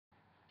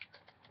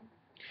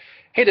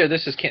Hey there,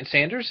 this is Kent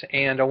Sanders,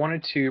 and I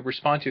wanted to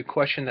respond to a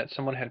question that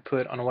someone had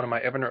put on one of my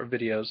Evernote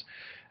videos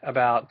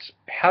about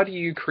how do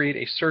you create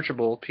a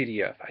searchable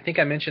PDF. I think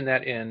I mentioned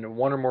that in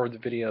one or more of the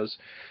videos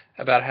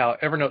about how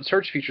Evernote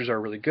search features are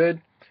really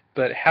good,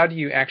 but how do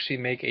you actually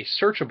make a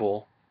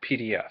searchable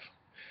PDF?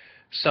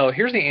 So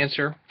here's the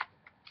answer.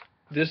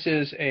 This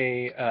is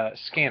a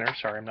scanner.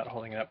 Sorry, I'm not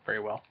holding it up very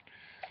well.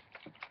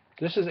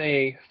 This is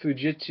a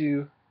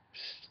Fujitsu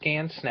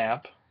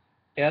ScanSnap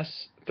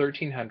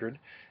S1300,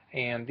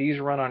 and these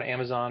run on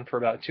Amazon for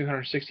about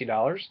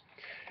 $260.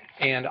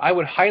 And I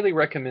would highly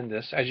recommend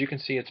this. As you can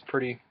see, it's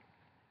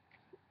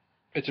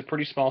a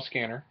pretty small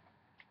scanner.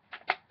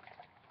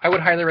 I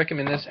would highly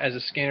recommend this as a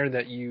scanner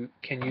that you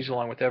can use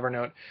along with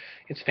Evernote.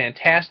 It's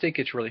fantastic.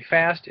 It's really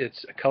fast.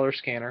 It's a color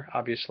scanner,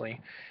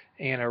 obviously,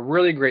 and a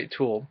really great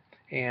tool.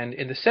 And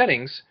in the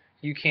settings,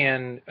 you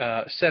can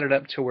set it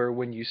up to where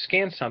when you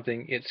scan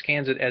something, it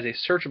scans it as a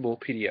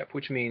searchable PDF,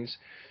 which means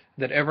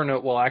that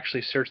Evernote will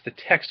actually search the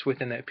text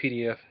within that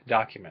PDF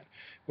document,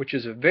 which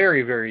is a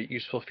very, very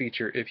useful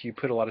feature if you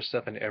put a lot of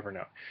stuff into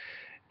Evernote.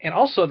 And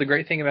also, the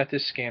great thing about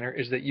this scanner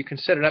is that you can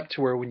set it up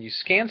to where when you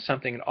scan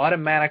something, it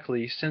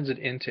automatically sends it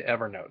into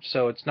Evernote.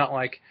 So it's not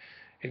like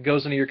it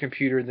goes into your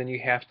computer, then you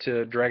have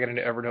to drag it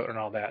into Evernote and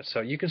all that. So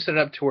you can set it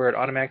up to where it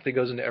automatically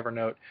goes into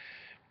Evernote,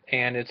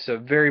 and it's a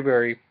very,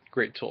 very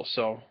great tool.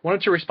 So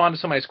wanted to respond to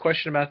somebody's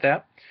question about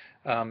that.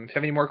 If you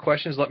have any more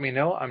questions, let me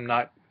know. I'm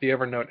not the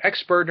Evernote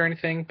expert or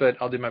anything, but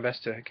I'll do my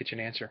best to get you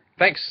an answer.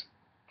 Thanks.